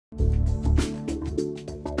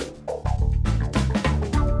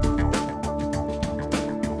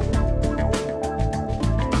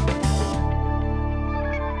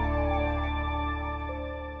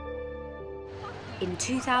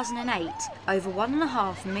2008, over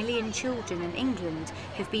 1.5 million children in England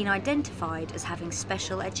have been identified as having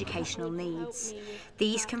special educational needs.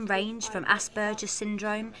 These can range from Asperger's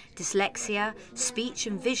syndrome, dyslexia, speech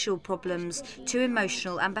and visual problems to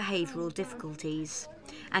emotional and behavioural difficulties.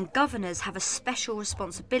 And governors have a special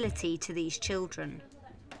responsibility to these children.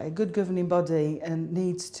 A good governing body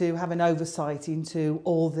needs to have an oversight into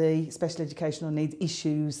all the special educational needs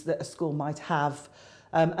issues that a school might have,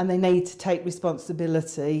 and they need to take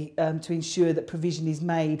responsibility to ensure that provision is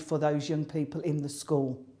made for those young people in the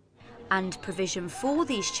school. And provision for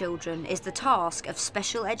these children is the task of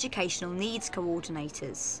special educational needs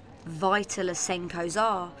coordinators. Vital as SENCOs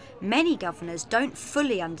are, many governors don't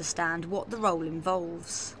fully understand what the role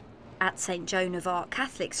involves. At St Joan of Arc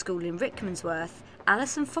Catholic School in Rickmansworth,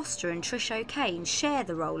 Alison Foster and Trish O'Kane share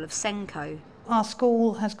the role of SENCO. Our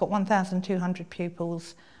school has got 1,200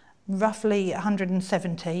 pupils, roughly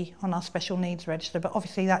 170 on our special needs register, but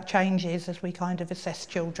obviously that changes as we kind of assess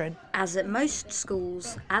children. As at most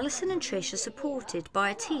schools, Alison and Trish are supported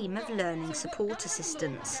by a team of learning support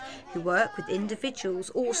assistants who work with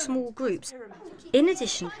individuals or small groups. In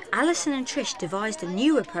addition, Alison and Trish devised a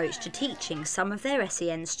new approach to teaching some of their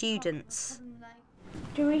SEN students.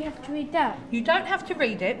 Do we have to read that? You don't have to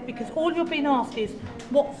read it because all you're being asked is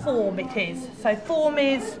what form it is. So form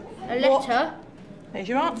is a letter. There's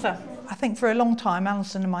your answer. I think for a long time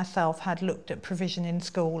Alison and myself had looked at provision in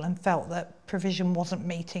school and felt that provision wasn't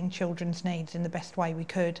meeting children's needs in the best way we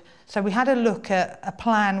could. So we had a look at a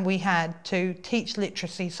plan we had to teach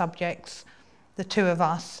literacy subjects, the two of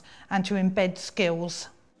us, and to embed skills.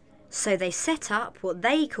 So they set up what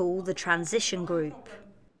they call the transition group.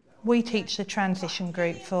 We teach the transition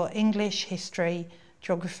group for English, history,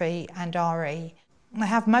 geography and RE. They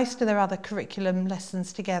have most of their other curriculum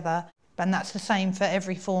lessons together, and that's the same for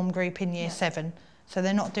every form group in Year 7. So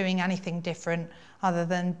they're not doing anything different other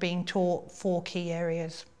than being taught 4 key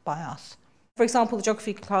areas by us. For example, the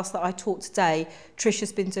geography class that I taught today, Trish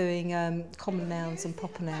has been doing common nouns and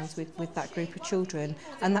proper nouns with that group of children,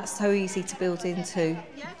 and that's so easy to build into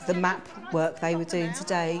the map work they were doing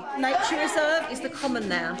today. Nature reserve is the common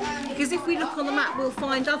noun, because if we look on the map we'll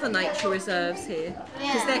find other nature reserves here,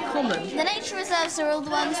 because they're common. The nature reserves are all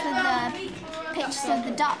the ones with the pictures of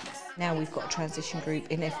the ducks. Now we've got a transition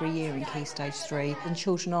group in every year in Key Stage 3, and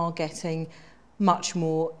children are getting much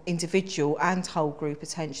more individual and whole group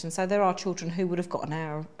attention. So there are children who would have got an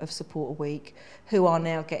hour of support a week who are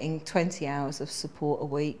now getting 20 hours of support a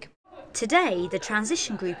week. Today, the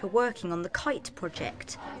transition group are working on the KITE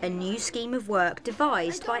project, a new scheme of work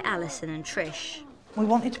devised by Alison and Trish. We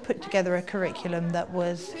wanted to put together a curriculum that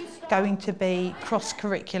was going to be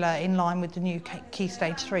cross-curricular in line with the new Key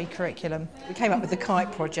Stage 3 curriculum. We came up with the KITE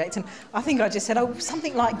project, and I think I just said, oh,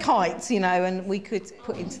 something like kites, you know, and we could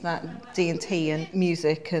put into that D&T and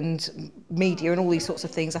music and media and all these sorts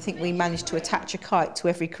of things. I think we managed to attach a kite to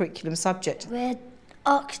every curriculum subject. We're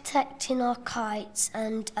architecting our kites,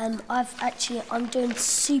 and I'm doing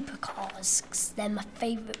supercars because they're my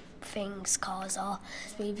favourite things cars are.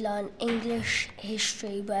 We've learned English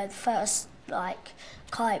history, where the first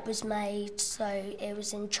kite was made, so it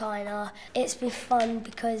was in China. It's been fun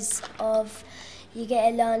because you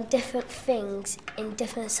get to learn different things in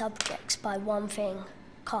different subjects by one thing,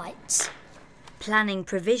 kites. Planning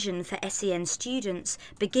provision for SEN students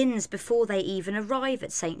begins before they even arrive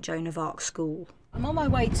at St Joan of Arc School. I'm on my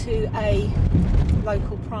way to a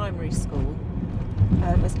local primary school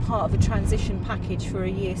as part of a transition package for a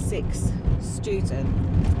Year 6 student.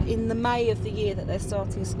 In the May of the year that they're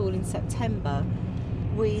starting school in September,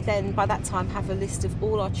 we then by that time have a list of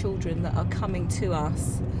all our children that are coming to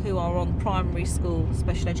us who are on primary school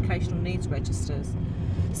special educational needs registers.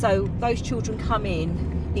 So those children come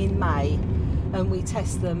in May, and we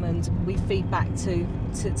test them and we feed back to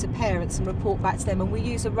parents and report back to them, and we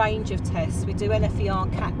use a range of tests. We do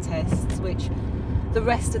NFER CAT tests, which the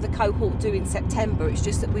rest of the cohort do in September. It's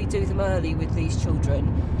just that we do them early with these children,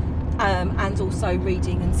 and also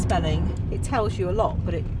reading and spelling. It tells you a lot,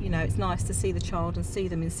 but it's nice to see the child and see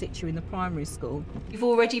them in situ in the primary school. You've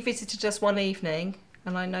already visited us one evening,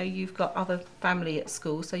 and I know you've got other family at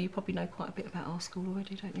school, so you probably know quite a bit about our school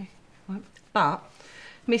already, don't you? Right. But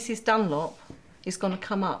Mrs. Dunlop is going to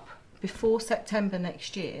come up before September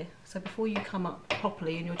next year, so before you come up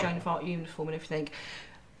properly in your Joan of Arc uniform and everything,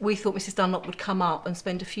 we thought Mrs. Dunlop would come up and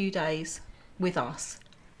spend a few days with us,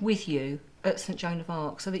 with you, at St Joan of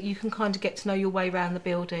Arc, so that you can kind of get to know your way around the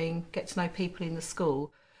building, get to know people in the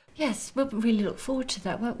school. Yes, we'll really look forward to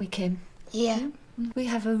that, won't we, Kim? Yeah. We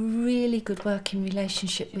have a really good working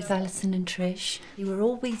relationship with Alison and Trish. You were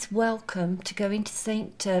always welcome to go into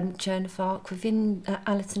St Joan of Arc within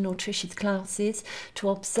Alison or Trish's classes to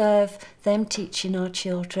observe them teaching our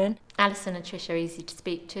children. Alison and Trish are easy to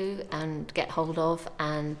speak to and get hold of,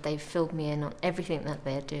 and they've filled me in on everything that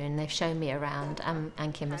they're doing. They've shown me around,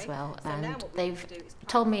 and Kim as well, and they've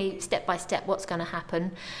told me step by step what's going to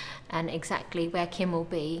happen and exactly where Kim will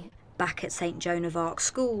be. Back at St Joan of Arc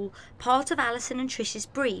School, part of Alison and Trish's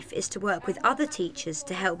brief is to work with other teachers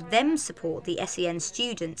to help them support the SEN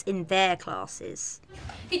students in their classes.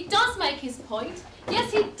 He does make his point.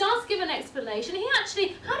 Yes, he does give an explanation. He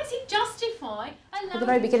actually, how does he justify? At the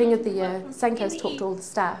very beginning of the year, SENCOs talk to all the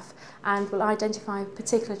staff and will identify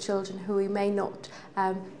particular children who we may not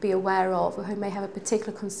be aware of, or who may have a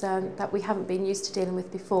particular concern that we haven't been used to dealing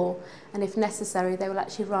with before. And if necessary, they will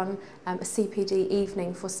actually run a CPD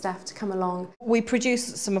evening for staff to come along. We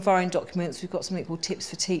produce some of our own documents. We've got something called Tips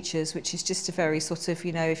for Teachers, which is just a very sort of,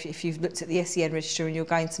 you know, if you've looked at the SEN register and you're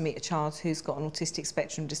going to meet a child who's got an autistic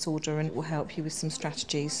spectrum disorder, and it will help you with some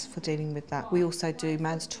strategies for dealing with that. We also do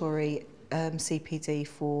mandatory CPD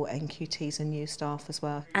for NQTs and new staff as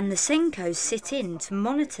well. And the SENCOs sit in to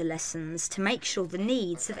monitor lessons to make sure the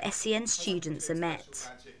needs of SEN students are met.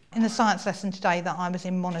 In the science lesson today that I was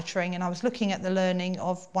in monitoring, and I was looking at the learning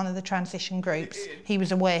of one of the transition groups, he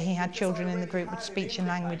was aware he had children in the group with speech and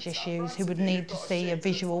language issues who would need to see a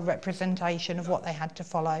visual representation of what they had to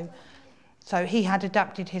follow. So he had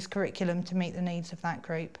adapted his curriculum to meet the needs of that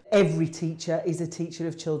group. Every teacher is a teacher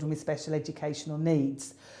of children with special educational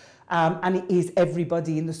needs. And it is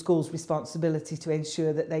everybody in the school's responsibility to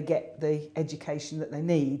ensure that they get the education that they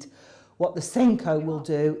need. What the SENCO will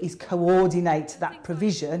do is coordinate that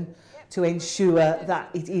provision to ensure that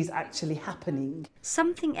it is actually happening.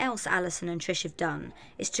 Something else Alison and Trish have done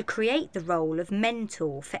is to create the role of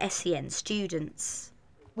mentor for SEN students.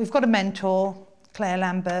 We've got a mentor, Claire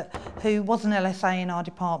Lambert, who was an LSA in our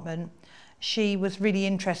department. She was really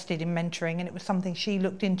interested in mentoring, and it was something she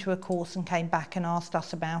looked into a course and came back and asked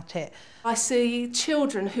us about it. I see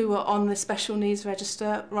children who are on the special needs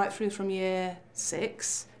register right through from year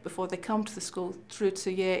 6 before they come to the school through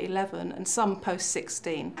to year 11, and some post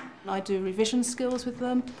 16. I do revision skills with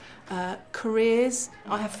them, careers.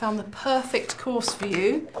 I have found the perfect course for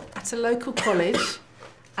you at a local college,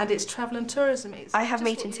 and it's travel and tourism. I have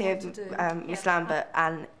meetings here with Miss Lambert,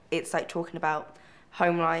 and it's like talking about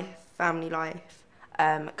home life, family life,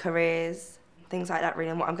 careers, things like that really,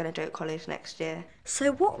 and what I'm going to do at college next year.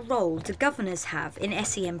 So what role do governors have in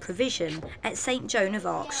SEN provision at St Joan of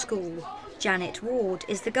Arc School? Janet Ward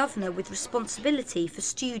is the governor with responsibility for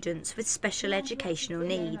students with special educational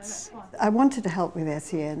needs. I wanted to help with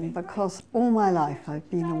SEN because all my life I've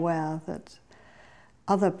been aware that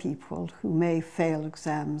other people who may fail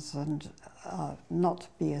exams and not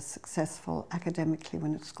be as successful academically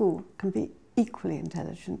when at school can be equally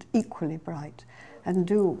intelligent, equally bright, and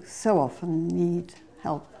do so often need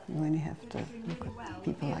help when you have to look at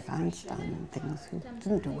people like Einstein and things who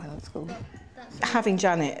didn't do well at school. Having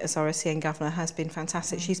Janet as our SEN governor has been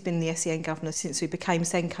fantastic. She's been the SEN governor since we became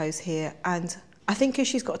SENCOs here, and I think because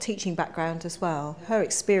she's got a teaching background as well, her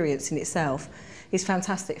experience in itself is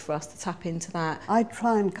fantastic for us to tap into that. I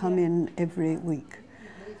try and come in every week,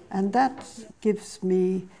 and that gives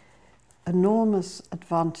me enormous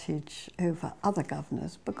advantage over other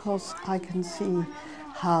governors because I can see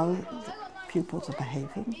how the pupils are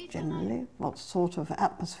behaving generally, what sort of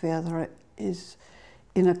atmosphere there is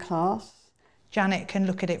in a class. Janet can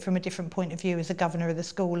look at it from a different point of view as a governor of the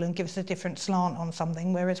school and give us a different slant on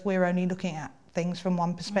something, whereas we're only looking at things from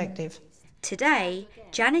one perspective. Today,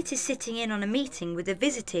 Janet is sitting in on a meeting with a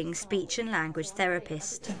visiting speech and language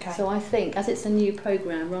therapist. Okay. So I think, as it's a new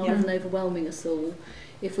programme, rather than overwhelming us all,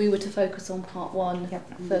 if we were to focus on part 1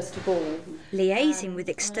 first of all. Liaising with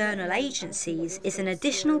external agencies is an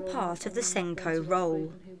additional part of the SENCO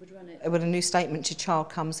role. When a new statement to child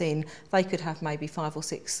comes in, they could have maybe 5 or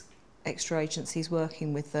 6 extra agencies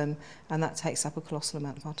working with them, and that takes up a colossal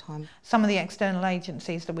amount of our time. Some of the external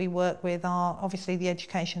agencies that we work with are obviously the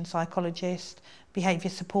education psychologist, behaviour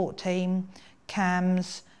support team,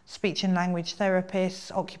 CAMS, speech and language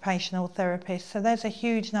therapists, occupational therapists. So there's a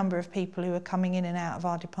huge number of people who are coming in and out of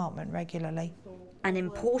our department regularly. An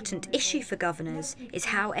important issue for governors is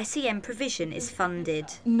how SEN provision is funded.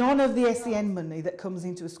 None of the SEN money that comes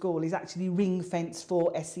into a school is actually ring-fenced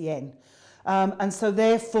for SEN. And so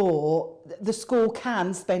therefore the school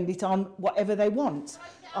can spend it on whatever they want.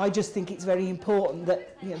 I just think it's very important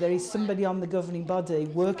that there is somebody on the governing body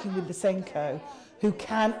working with the SENCO who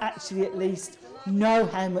can actually at least know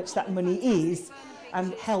how much that money is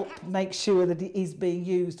and help make sure that it is being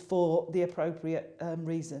used for the appropriate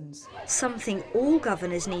reasons. Something all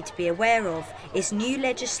governors need to be aware of is new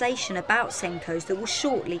legislation about SENCOs that will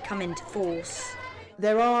shortly come into force.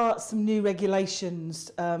 There are some new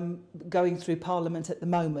regulations going through Parliament at the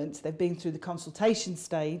moment. They've been through the consultation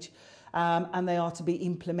stage and they are to be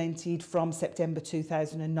implemented from September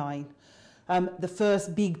 2009. The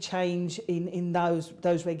first big change in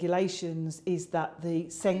those regulations is that the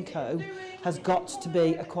SENCO has got to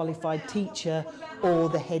be a qualified teacher or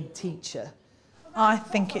the head teacher. I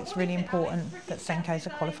think it's really important that SENCOs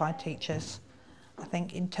are qualified teachers. I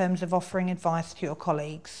think in terms of offering advice to your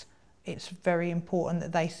colleagues, it's very important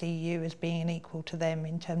that they see you as being an equal to them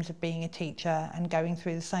in terms of being a teacher and going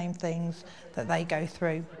through the same things that they go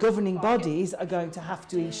through. Governing bodies are going to have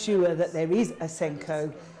to ensure that there is a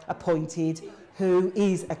SENCO appointed who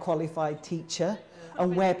is a qualified teacher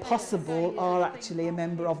and where possible are actually a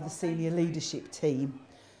member of the senior leadership team.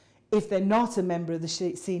 If they're not a member of the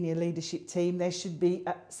senior leadership team, there should be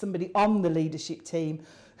somebody on the leadership team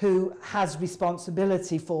who has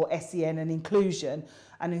responsibility for SEN and inclusion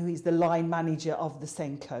and who is the line manager of the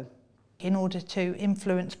SENCO. In order to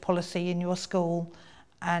influence policy in your school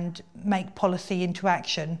and make policy into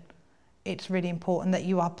action, it's really important that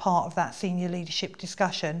you are part of that senior leadership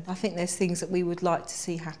discussion. I think there's things that we would like to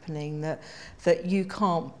see happening that you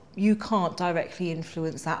can't directly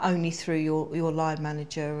influence that, only through your line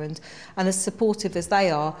manager, and as supportive as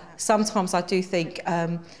they are, sometimes I do think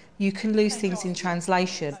you can lose things in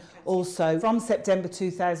translation. Also, from September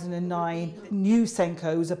 2009, new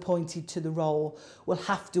SENCOs appointed to the role will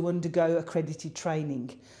have to undergo accredited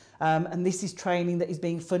training. And this is training that is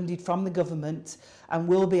being funded from the government and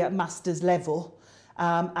will be at master's level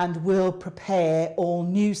and will prepare all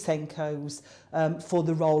new SENCOs for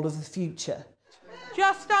the role of the future.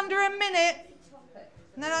 Just under a minute,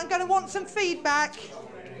 and then I'm going to want some feedback.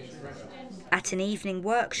 At an evening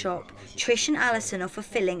workshop, Trish and Alison are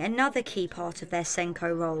fulfilling another key part of their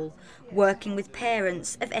SENCO role, working with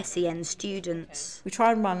parents of SEN students. We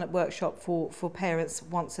try and run a workshop for parents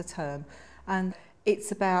once a term, and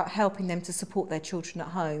it's about helping them to support their children at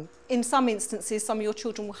home. In some instances, some of your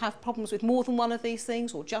children will have problems with more than one of these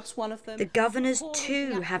things or just one of them. The governors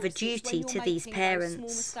too have a duty to these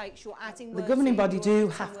parents. The governing body do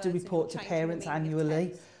have to report to parents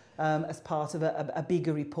annually as part of a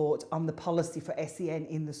bigger report on the policy for SEN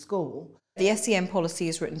in the school. The SEN policy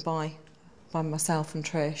is written by myself and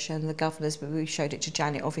Trish and the governors, but we showed it to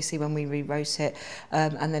Janet obviously when we rewrote it,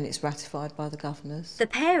 and then it's ratified by the governors. The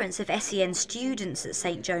parents of SEN students at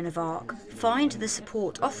St Joan of Arc find the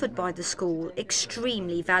support offered by the school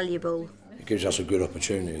extremely valuable. It gives us a good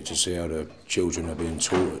opportunity to see how the children are being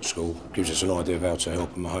taught at school. It gives us an idea of how to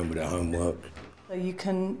help them at home with their homework. So you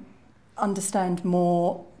can understand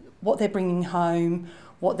more what they're bringing home,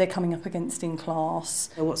 what they're coming up against in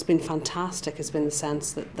class. What's been fantastic has been the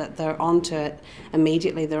sense that they're onto it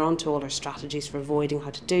immediately. They're onto all her strategies for avoiding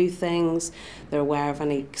how to do things. They're aware of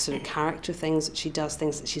any sort of character things that she does,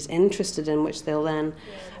 things that she's interested in, which they'll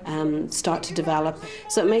then start to develop.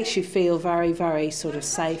 So it makes you feel very, very sort of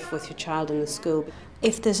safe with your child in the school.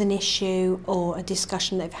 If there's an issue or a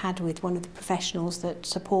discussion they've had with one of the professionals that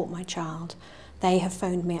support my child, they have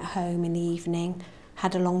phoned me at home in the evening,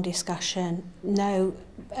 had a long discussion. No,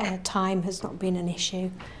 time has not been an issue.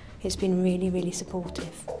 It's been really, really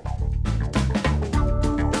supportive.